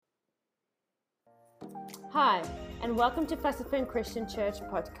Hi, and welcome to Festival Christian Church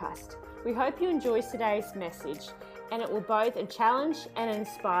podcast. We hope you enjoy today's message, and it will both challenge and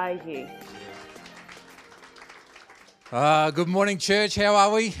inspire you. Good morning, church. How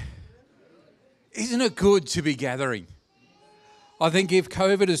are we? Isn't it good to be gathering? I think if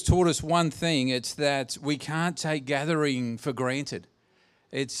COVID has taught us one thing, it's that we can't take gathering for granted.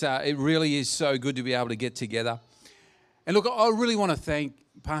 It really is so good to be able to get together. And look, I really want to thank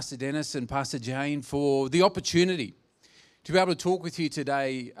Pastor Dennis and Pastor Jane for the opportunity to be able to talk with you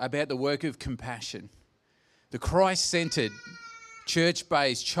today about the work of compassion, the Christ-centered,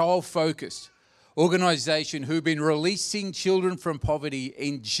 church-based, child-focused organisation who've been releasing children from poverty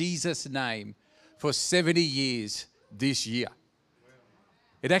in Jesus' name for 70 years this year.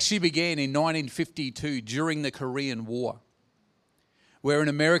 It actually began in 1952 during the Korean War, where an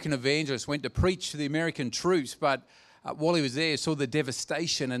American evangelist went to preach to the American troops, but while he was there, saw the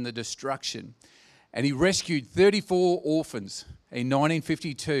devastation and the destruction. And he rescued 34 orphans in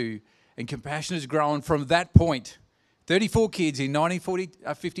 1952, and compassion has grown from that point, 34 kids in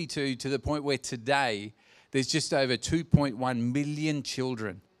 1952, to the point where today there's just over 2.1 million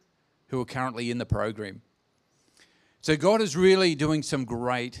children who are currently in the program. So God is really doing some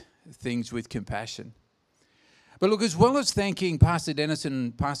great things with compassion. But look, as well as thanking Pastor Dennis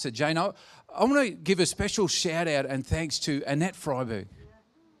and Pastor Jane, I want to give a special shout out and thanks to Annette Freiberg.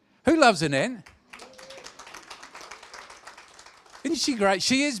 Who loves Annette? Isn't she great?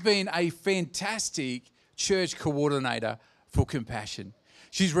 She has been a fantastic church coordinator for Compassion.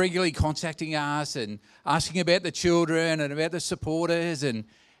 She's regularly contacting us and asking about the children and about the supporters and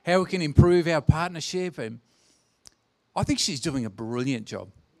how we can improve our partnership. And I think she's doing a brilliant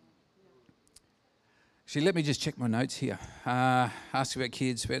job. Actually, let me just check my notes here. Ask about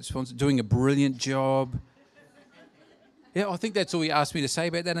kids, about sponsors, doing a brilliant job. Yeah, I think that's all you asked me to say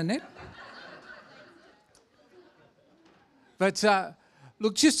about that, Annette. But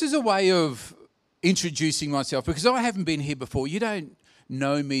look, just as a way of introducing myself, because I haven't been here before, you don't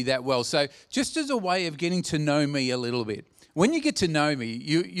know me that well. So just as a way of getting to know me a little bit, when you get to know me,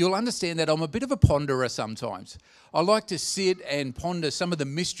 you'll understand that I'm a bit of a ponderer sometimes. I like to sit and ponder some of the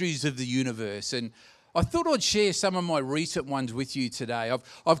mysteries of the universe, and I thought I'd share some of my recent ones with you today.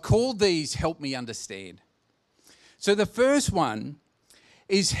 I've called these Help Me Understand. So the first one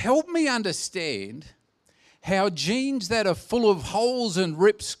is help me understand how jeans that are full of holes and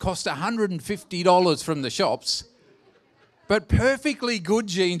rips cost $150 from the shops, but perfectly good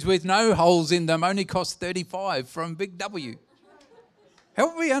jeans with no holes in them only cost $35 from Big W.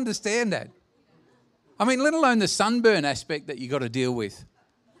 Help me understand that. I mean, let alone the sunburn aspect that you got to deal with.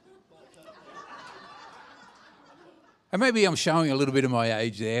 And maybe I'm showing a little bit of my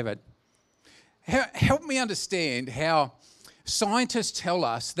age there, but help me understand how scientists tell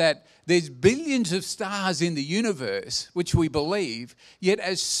us that there's billions of stars in the universe, which we believe, yet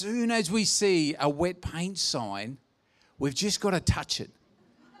as soon as we see a wet paint sign, we've just got to touch it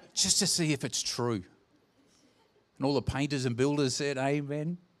just to see if it's true. And all the painters and builders said,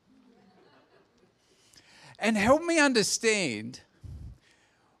 amen. And help me understand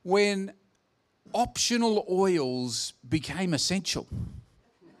when optional oils became essential.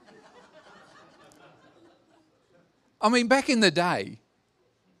 I mean, back in the day,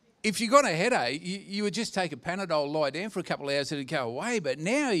 if you got a headache, you would just take a Panadol, lie down for a couple of hours and it'd go away. But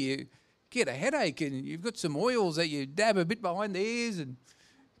now you get a headache and you've got some oils that you dab a bit behind the ears and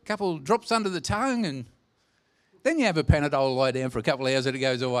a couple drops under the tongue, and then you have a Panadol, lie down for a couple of hours and it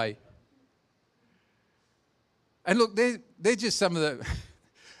goes away. And look, they're just some of the...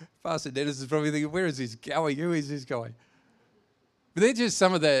 Pastor Dennis is probably thinking, where is this going? Who is this guy? But they're just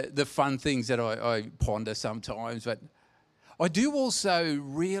some of the fun things that I ponder sometimes. But I do also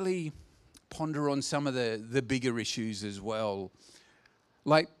really ponder on some of the bigger issues as well.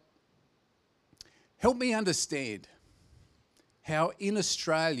 Like, help me understand how in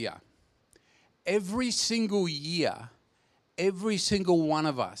Australia, every single year, every single one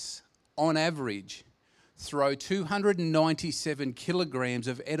of us, on average, throw 297 kilograms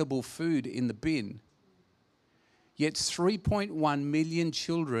of edible food in the bin. Yet 3.1 million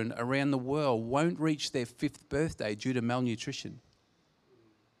children around the world won't reach their 5th birthday due to malnutrition.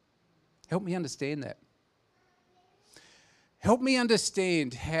 Help me understand that. Help me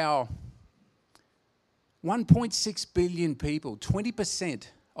understand how 1.6 billion people, 20%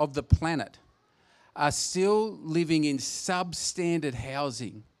 of the planet, are still living in substandard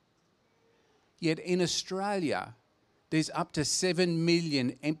housing. Yet in Australia, there's up to 7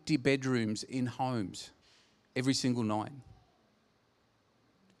 million empty bedrooms in homes every single night.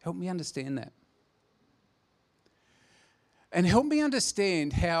 Help me understand that. And help me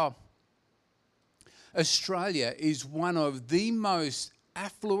understand how Australia is one of the most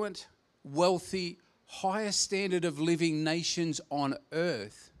affluent, wealthy, highest standard of living nations on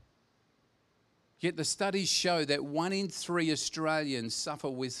earth. Yet the studies show that 1 in 3 Australians suffer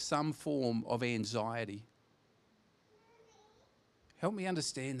with some form of anxiety. Help me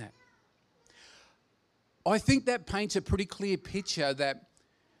understand that. I think that paints a pretty clear picture that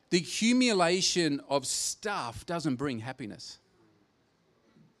the accumulation of stuff doesn't bring happiness.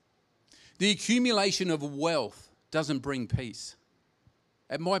 The accumulation of wealth doesn't bring peace.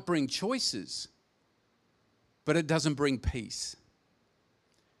 It might bring choices, but it doesn't bring peace.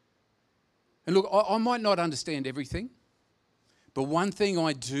 And look, I might not understand everything, but one thing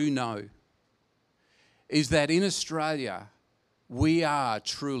I do know is that in Australia, we are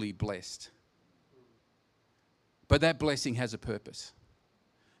truly blessed. But that blessing has a purpose.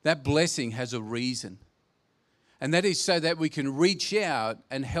 That blessing has a reason. And that is so that we can reach out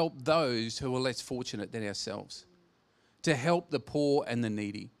and help those who are less fortunate than ourselves, to help the poor and the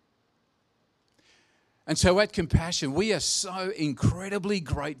needy. And so at Compassion, we are so incredibly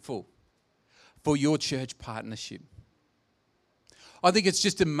grateful for your church partnership. I think it's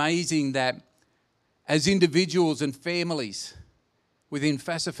just amazing that as individuals and families within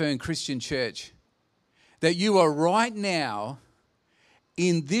Fassifern Christian Church, that you are right now,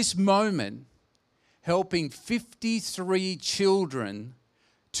 in this moment, helping 53 children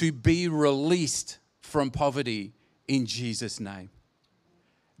to be released from poverty in Jesus' name.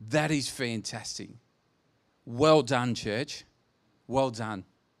 That is fantastic. Well done, church. Well done.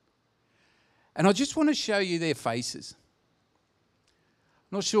 And I just want to show you their faces.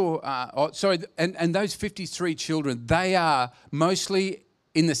 I'm not sure, and those 53 children, they are mostly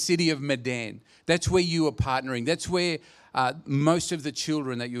in the city of Medan. That's where you are partnering. That's where most of the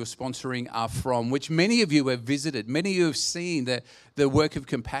children that you are sponsoring are from, which many of you have visited. Many of you have seen the work of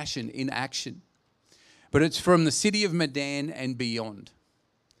Compassion in action. But it's from the city of Medan and beyond.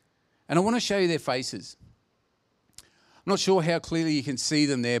 And I want to show you their faces. I'm not sure how clearly you can see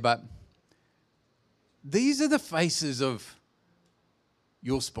them there, but these are the faces of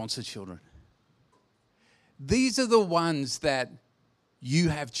your sponsored children. These are the ones that you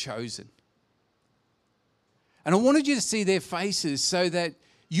have chosen. And I wanted you to see their faces so that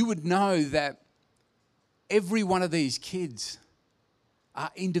you would know that every one of these kids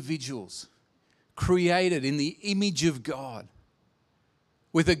are individuals created in the image of God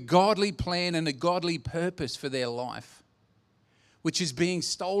with a godly plan and a godly purpose for their life, which is being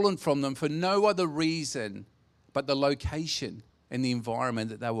stolen from them for no other reason but the location and the environment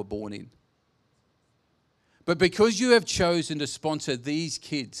that they were born in. But because you have chosen to sponsor these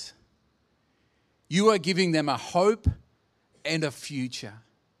kids, you are giving them a hope and a future.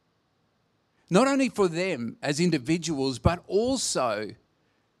 Not only for them as individuals, but also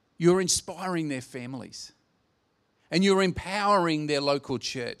you're inspiring their families. And you're empowering their local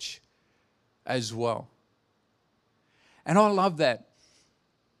church as well. And I love that.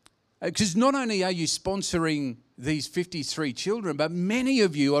 Because not only are you sponsoring these 53 children, but many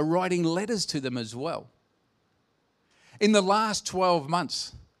of you are writing letters to them as well. In the last 12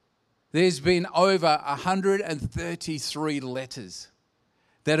 months, there's been over 133 letters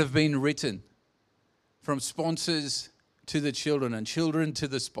that have been written from sponsors to the children and children to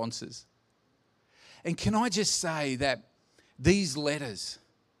the sponsors. And can I just say that these letters,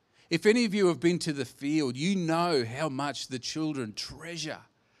 if any of you have been to the field, you know how much the children treasure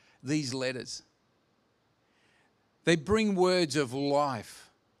these letters. They bring words of life.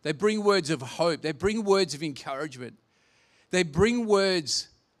 They bring words of hope. They bring words of encouragement. They bring words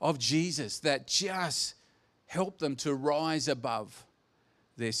of Jesus that just help them to rise above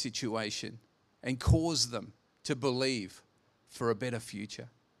their situation and cause them to believe for a better future.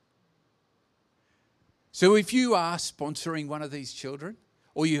 So if you are sponsoring one of these children,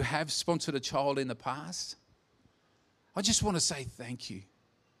 or you have sponsored a child in the past, I just want to say thank you.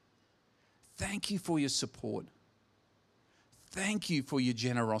 Thank you for your support. Thank you for your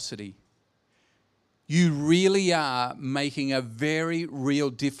generosity. You really are making a very real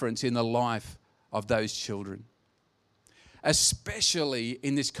difference in the life of those children, especially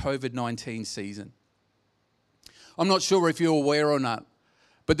in this COVID-19 season. I'm not sure if you're aware or not,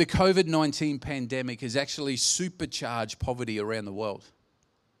 but the COVID-19 pandemic has actually supercharged poverty around the world.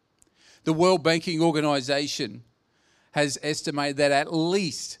 The World Banking Organization has estimated that at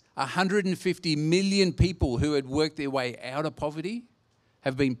least 150 million people who had worked their way out of poverty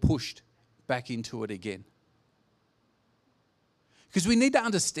have been pushed back into it again. Because we need to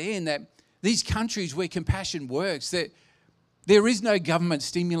understand that these countries where Compassion works, that there is no government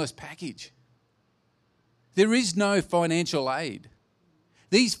stimulus package. There is no financial aid.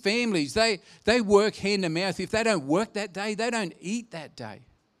 These families, they work hand to mouth. If they don't work that day, they don't eat that day.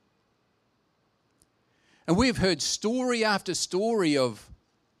 And we've heard story after story of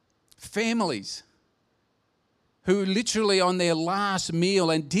families who literally on their last meal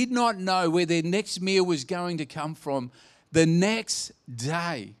and did not know where their next meal was going to come from, the next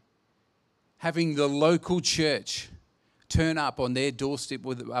day having the local church turn up on their doorstep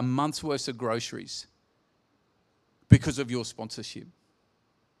with a month's worth of groceries because of your sponsorship.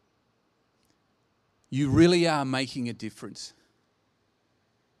 You really are making a difference.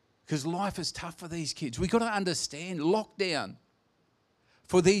 Because life is tough for these kids. We've got to understand lockdown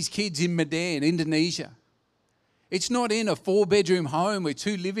for these kids in Medan, Indonesia. It's not in a 4-bedroom home with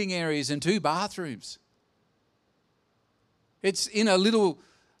 2 living areas and 2 bathrooms. It's in a little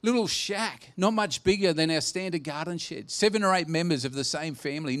shack, not much bigger than our standard garden shed. 7 or 8 members of the same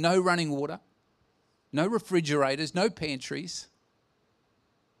family, no running water, no refrigerators, no pantries.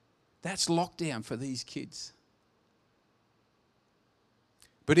 That's lockdown for these kids.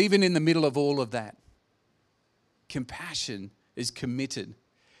 But even in the middle of all of that, Compassion is committed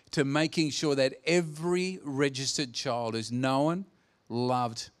to making sure that every registered child is known,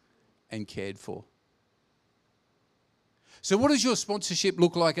 loved, and cared for. So what does your sponsorship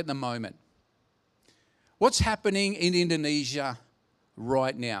look like at the moment? What's happening in Indonesia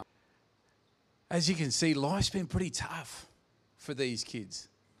right now? As you can see, life's been pretty tough for these kids.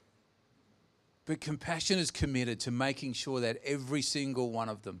 But Compassion is committed to making sure that every single one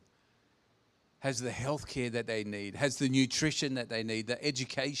of them has the health care that they need, has the nutrition that they need, the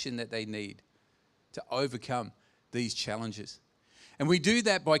education that they need to overcome these challenges. And we do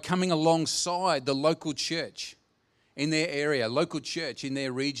that by coming alongside the local church in their area, local church in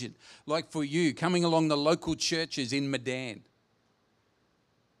their region. Like for you, coming along the local churches in Medan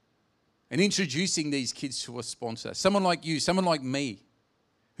and introducing these kids to a sponsor. Someone like you, someone like me,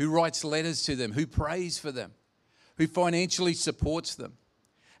 who writes letters to them, who prays for them, who financially supports them,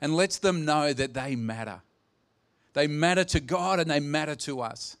 and lets them know that they matter. They matter to God and they matter to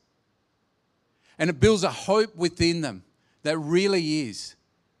us. And it builds a hope within them that really is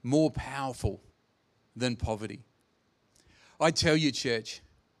more powerful than poverty. I tell you, church,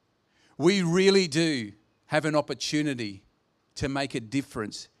 we really do have an opportunity to make a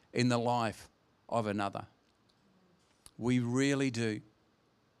difference in the life of another. We really do.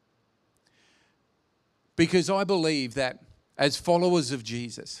 Because I believe that as followers of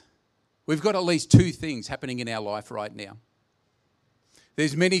Jesus, we've got at least 2 things happening in our life right now.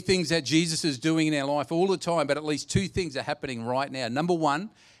 There's many things that Jesus is doing in our life all the time, but at least 2 things are happening right now. Number 1,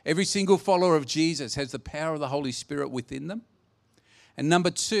 every single follower of Jesus has the power of the Holy Spirit within them. And number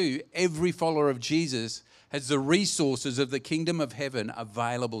 2, every follower of Jesus has the resources of the kingdom of heaven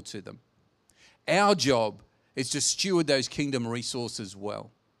available to them. Our job is to steward those kingdom resources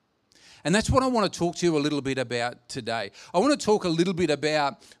well. And that's what I want to talk to you a little bit about today. I want to talk a little bit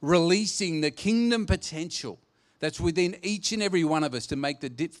about releasing the kingdom potential that's within each and every one of us to make the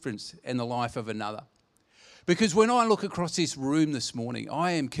difference in the life of another. Because when I look across this room this morning,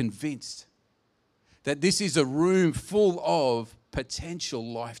 I am convinced that this is a room full of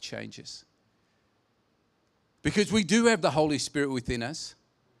potential life changes. Because we do have the Holy Spirit within us,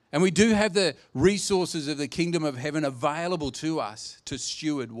 and we do have the resources of the kingdom of heaven available to us to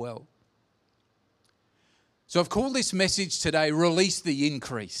steward well. So I've called this message today, Release the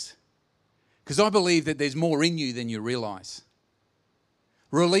Increase, because I believe that there's more in you than you realize.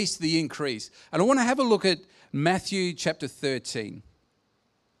 Release the increase. And I want to have a look at Matthew chapter 13.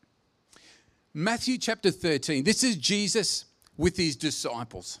 Matthew chapter 13, this is Jesus with his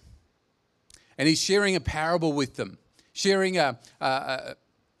disciples. And he's sharing a parable with them, sharing a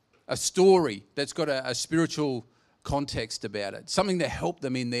story that's got a spiritual context about it, something to help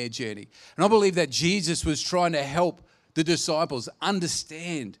them in their journey. And I believe that Jesus was trying to help the disciples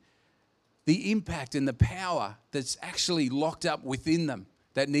understand the impact and the power that's actually locked up within them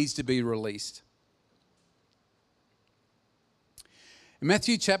that needs to be released. In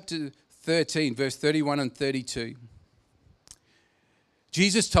Matthew chapter 13, verse 31 and 32,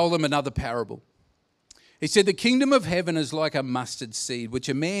 Jesus told them another parable. He said, the kingdom of heaven is like a mustard seed, which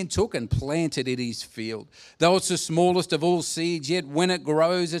a man took and planted in his field. Though it's the smallest of all seeds, yet when it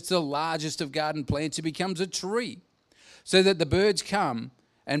grows, it's the largest of garden plants. It becomes a tree, so that the birds come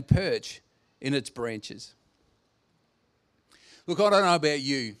and perch in its branches. Look, I don't know about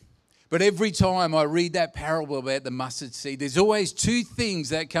you, but every time I read that parable about the mustard seed, there's always 2 things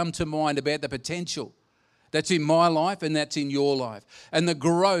that come to mind about the potential that's in my life and that's in your life, and the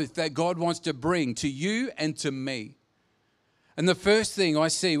growth that God wants to bring to you and to me. And the first thing I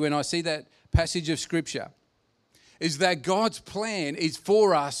see when I see that passage of Scripture is that God's plan is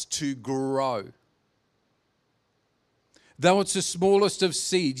for us to grow. Though it's the smallest of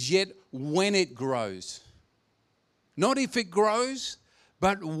seeds, yet when it grows. Not if it grows,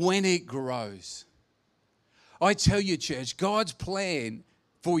 but when it grows. I tell you, church, God's plan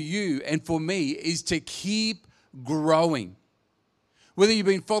for you and for me is to keep growing. Whether you've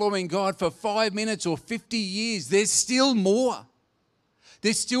been following God for 5 minutes or 50 years, there's still more.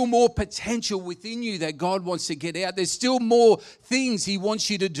 There's still more potential within you that God wants to get out. There's still more things He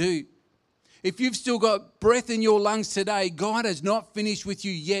wants you to do. If you've still got breath in your lungs today, God has not finished with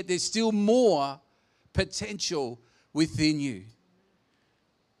you yet. There's still more potential within you.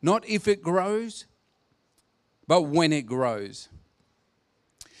 Not if it grows, but when it grows.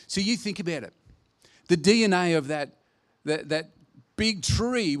 So you think about it. The DNA of that big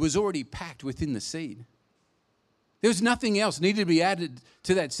tree was already packed within the seed. There was nothing else needed to be added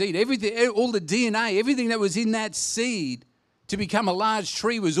to that seed. Everything, all the DNA, everything that was in that seed to become a large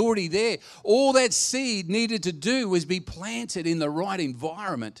tree was already there. All that seed needed to do was be planted in the right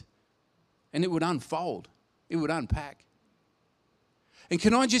environment, and it would unfold. It would unpack. And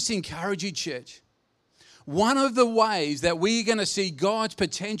can I just encourage you, church? One of the ways that we're going to see God's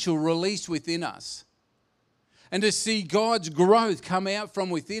potential released within us and to see God's growth come out from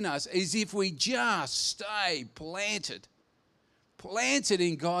within us is if we just stay planted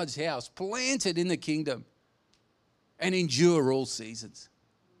in God's house, planted in the kingdom, and endure all seasons.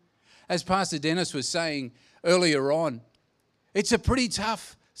 As Pastor Dennis was saying earlier on, it's a pretty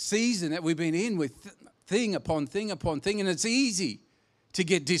tough season that we've been in with thing upon thing upon thing, and it's easy to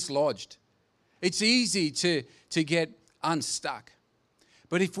get dislodged. It's easy to get unstuck.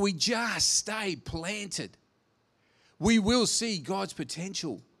 But if we just stay planted, we will see God's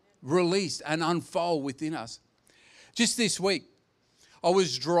potential released and unfold within us. Just this week, I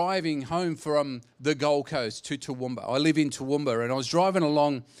was driving home from the Gold Coast to Toowoomba. I live in Toowoomba, and I was driving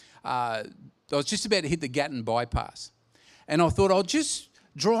along. I was just about to hit the Gatton bypass. And I thought I'll just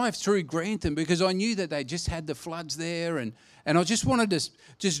drive through Grantham because I knew that they just had the floods there. And I just wanted to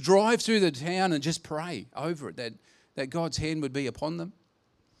just drive through the town and just pray over it, that God's hand would be upon them.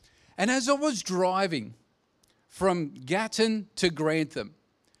 And as I was driving from Gatton to Grantham,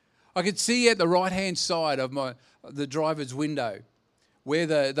 I could see at the right-hand side of the driver's window where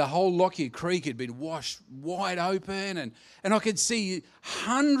the whole Lockyer Creek had been washed wide open, and I could see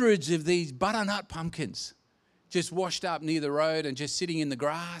hundreds of these butternut pumpkins just washed up near the road and just sitting in the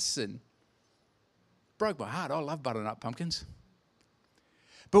grass, and broke my heart. I love butternut pumpkins.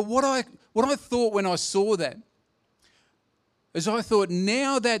 But what I thought when I saw that is I thought,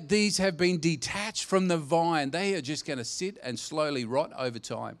 now that these have been detached from the vine, they are just going to sit and slowly rot over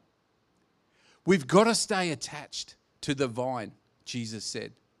time. We've got to stay attached to the vine, Jesus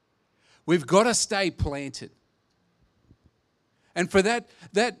said. We've got to stay planted. And for that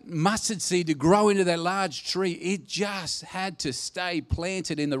mustard seed to grow into that large tree, it just had to stay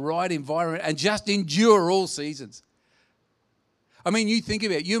planted in the right environment and just endure all seasons. I mean, you think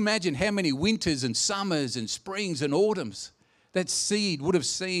about it. You imagine how many winters and summers and springs and autumns that seed would have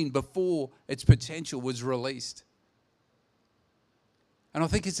seen before its potential was released. And I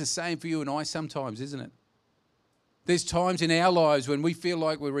think it's the same for you and I sometimes, isn't it? There's times in our lives when we feel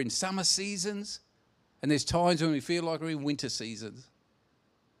like we're in summer seasons, and there's times when we feel like we're in winter seasons.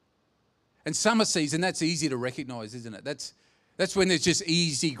 And summer season, that's easy to recognise, isn't it? That's when there's just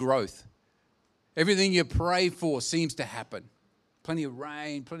easy growth. Everything you pray for seems to happen. Plenty of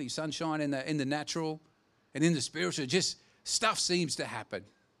rain, plenty of sunshine in the natural and in the spiritual. Just stuff seems to happen.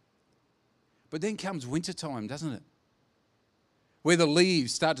 But then comes wintertime, doesn't it? Where the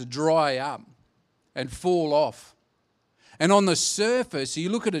leaves start to dry up and fall off. And on the surface, you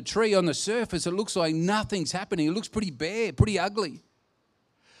look at a tree, on the surface, it looks like nothing's happening. It looks pretty bare, pretty ugly.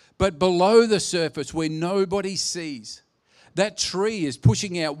 But below the surface, where nobody sees, that tree is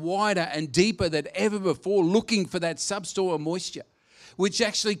pushing out wider and deeper than ever before, looking for that subsoil moisture, which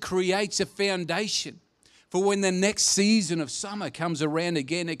actually creates a foundation for when the next season of summer comes around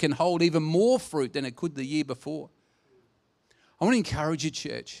again, it can hold even more fruit than it could the year before. I want to encourage you,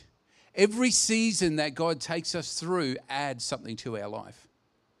 church. Every season that God takes us through adds something to our life.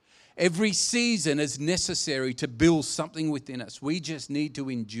 Every season is necessary to build something within us. We just need to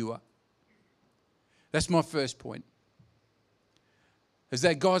endure. That's my first point. Is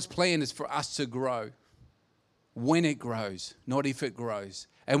that God's plan is for us to grow when it grows, not if it grows.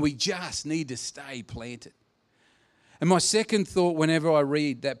 And we just need to stay planted. And my second thought whenever I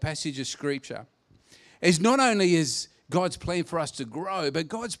read that passage of Scripture is not only is God's plan for us to grow, but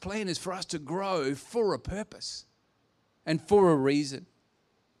God's plan is for us to grow for a purpose and for a reason.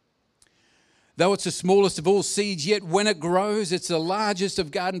 Though it's the smallest of all seeds, yet when it grows, it's the largest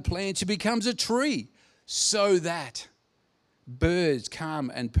of garden plants. It becomes a tree so that birds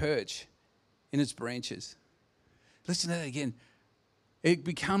come and perch in its branches. Listen to that again. It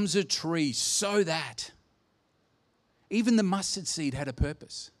becomes a tree so that even the mustard seed had a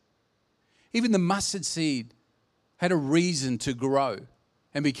purpose. Even the mustard seed had a reason to grow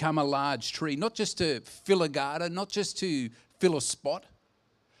and become a large tree, not just to fill a garden, not just to fill a spot,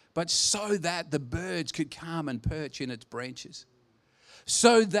 but so that the birds could come and perch in its branches,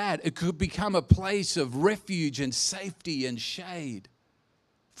 so that it could become a place of refuge and safety and shade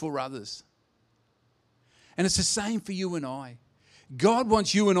for others. And it's the same for you and I. God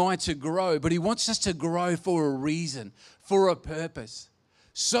wants you and I to grow, but he wants us to grow for a reason, for a purpose,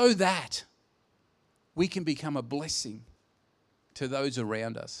 so that we can become a blessing to those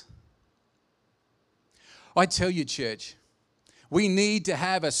around us. I tell you, church, we need to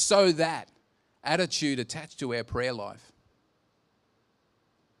have a so that attitude attached to our prayer life.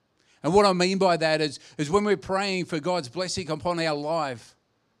 And what I mean by that is when we're praying for God's blessing upon our life,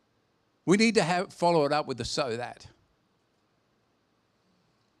 we need to follow it up with the so that.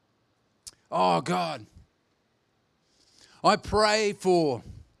 Oh, God, I pray for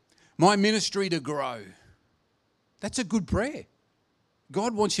my ministry to grow. That's a good prayer.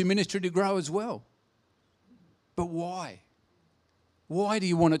 God wants your ministry to grow as well. But why? Why do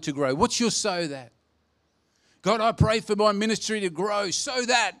you want it to grow? What's your so that? God, I pray for my ministry to grow so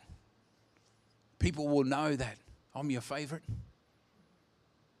that people will know that I'm your favorite.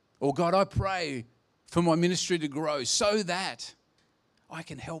 Or God, I pray for my ministry to grow so that I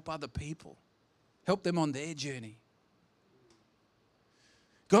can help other people, help them on their journey.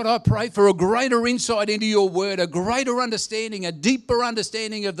 God, I pray for a greater insight into your word, a greater understanding, a deeper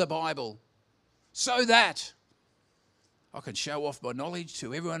understanding of the Bible, so that I can show off my knowledge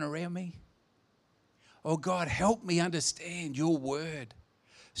to everyone around me. Oh God, help me understand your word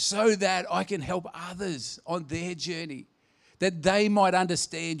so that I can help others on their journey, that they might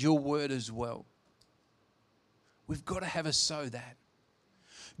understand your word as well. We've got to have a so that.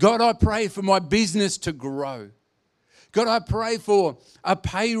 God, I pray for my business to grow. God, I pray for a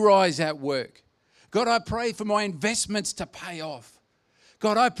pay rise at work. God, I pray for my investments to pay off.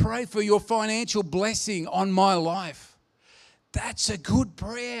 God, I pray for your financial blessing on my life. That's a good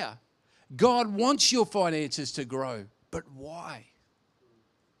prayer. God wants your finances to grow, but why?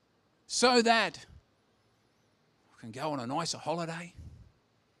 So that I can go on a nicer holiday,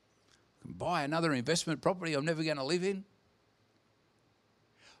 I can buy another investment property I'm never going to live in.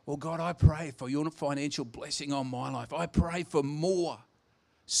 Well, God, I pray for your financial blessing on my life. I pray for more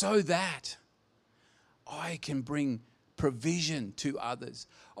so that I can bring provision to others.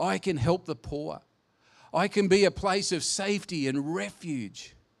 I can help the poor. I can be a place of safety and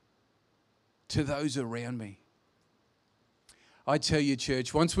refuge to those around me. I tell you,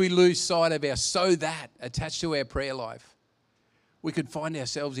 church, once we lose sight of our so that attached to our prayer life, we could find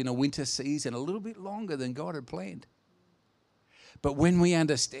ourselves in a winter season a little bit longer than God had planned. But when we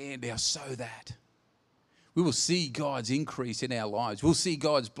understand our so that, we will see God's increase in our lives. We'll see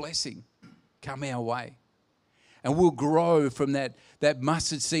God's blessing come our way. And we'll grow from that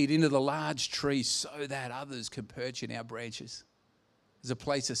mustard seed into the large tree so that others can perch in our branches. There's a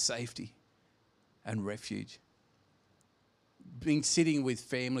place of safety and refuge. Being sitting with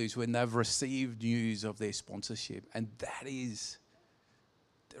families when they've received news of their sponsorship, and that is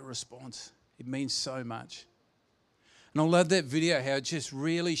the response. It means so much. And I love that video, how it just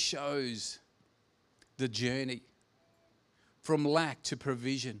really shows the journey from lack to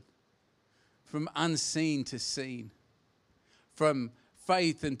provision, from unseen to seen, from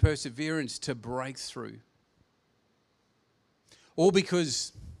faith and perseverance to breakthrough. All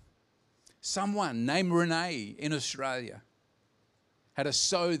because someone named Renee in Australia had a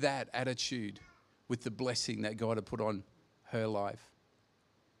so that attitude with the blessing that God had put on her life.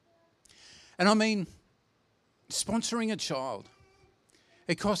 And I mean, sponsoring a child,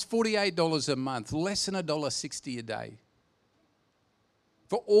 it costs $48 a month, less than $1.60 a day.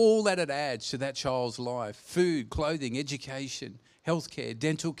 For all that it adds to that child's life: food, clothing, education, healthcare,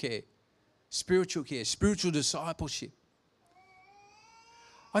 dental care, spiritual discipleship.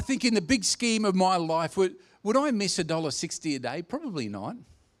 I think in the big scheme of my life, would I miss $1.60 a day? Probably not.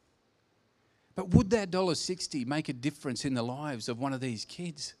 But would that $1.60 make a difference in the lives of one of these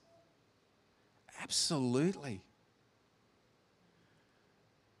kids? Absolutely.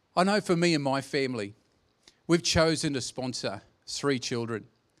 I know for me and my family, we've chosen to sponsor 3 children.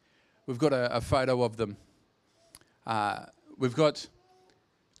 We've got a photo of them. We've got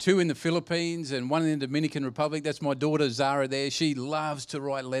 2 in the Philippines and 1 in the Dominican Republic. That's my daughter Zara there. She loves to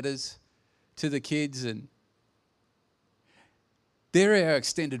write letters to the kids, and they're our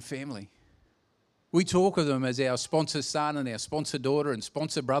extended family. We talk of them as our sponsor son and our sponsor daughter and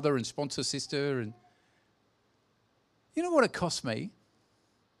sponsor brother and sponsor sister. And you know what it cost me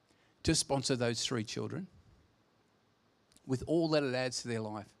to sponsor those 3 children? With all that it adds to their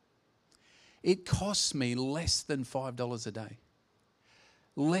life. It costs me less than $5 a day.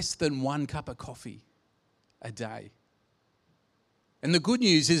 Less than 1 cup of coffee a day. And the good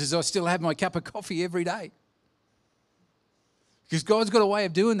news is I still have my cup of coffee every day. Because God's got a way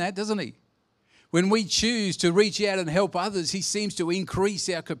of doing that, doesn't he? When we choose to reach out and help others, he seems to increase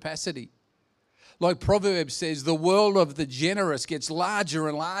our capacity. Like Proverbs says, the world of the generous gets larger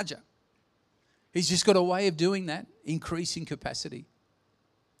and larger. He's just got a way of doing that, increasing capacity.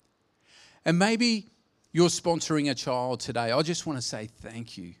 And maybe you're sponsoring a child today. I just want to say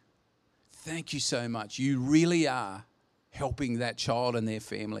thank you. Thank you so much. You really are helping that child and their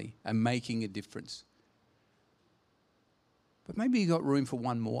family and making a difference. But maybe you got room for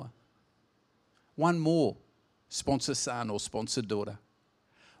one more. One more sponsor son or sponsor daughter.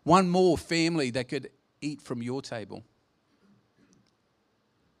 One more family that could eat from your table.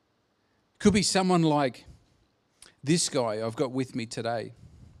 Could be someone like this guy I've got with me today.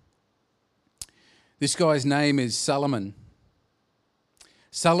 This guy's name is Solomon.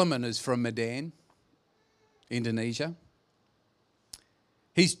 Solomon is from Medan, Indonesia.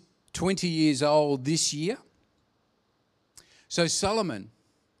 He's 20 years old this year. So Solomon,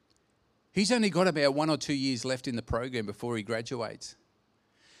 he's only got about 1 or 2 years left in the program before he graduates.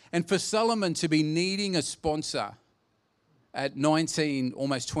 And for Solomon to be needing a sponsor at 19,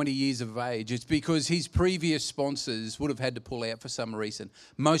 almost 20 years of age, it's because his previous sponsors would have had to pull out for some reason,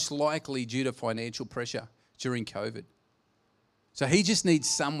 most likely due to financial pressure during COVID. So he just needs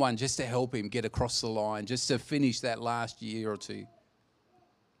someone just to help him get across the line, just to finish that last year or two.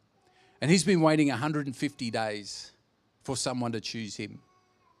 And he's been waiting 150 days for someone to choose him.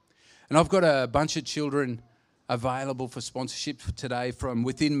 And I've got a bunch of children available for sponsorship today from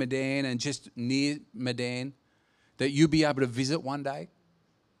within Medan and just near Medan that you'll be able to visit one day.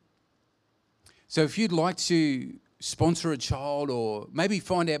 So if you'd like to sponsor a child or maybe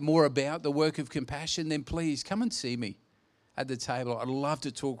find out more about the work of compassion, then please come and see me at the table. I'd love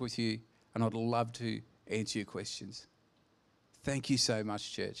to talk with you and I'd love to answer your questions. Thank you so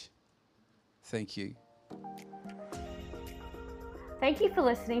much, church. Thank you. Thank you for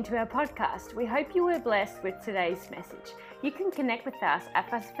listening to our podcast. We hope you were blessed with today's message. You can connect with us at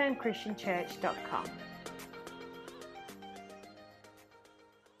fastfirmchristianchurch.com.